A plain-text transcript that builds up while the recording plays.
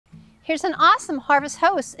Here's an awesome harvest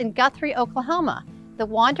host in Guthrie, Oklahoma, the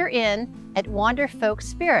Wander Inn at Wander Folk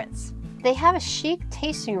Spirits. They have a chic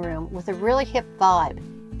tasting room with a really hip vibe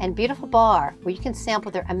and beautiful bar where you can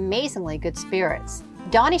sample their amazingly good spirits.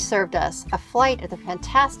 Donnie served us a flight of the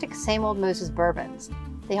fantastic Same Old Moses bourbons.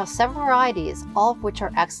 They have several varieties, all of which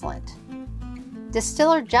are excellent.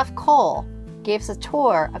 Distiller Jeff Cole gave us a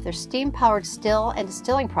tour of their steam-powered still and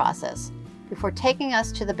distilling process before taking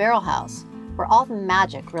us to the barrel house, where all the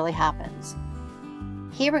magic really happens.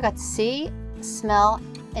 Here we got to see, smell,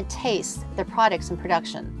 and taste their products in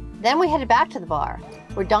production. Then we headed back to the bar,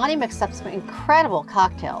 where Donnie mixed up some incredible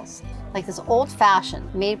cocktails, like this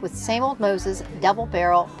old-fashioned made with Same Old Moses double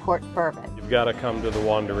barrel port bourbon. You've got to come to the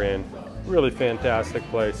Wander Inn. Really fantastic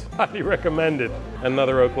place. Highly recommended.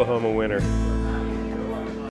 Another Oklahoma winner.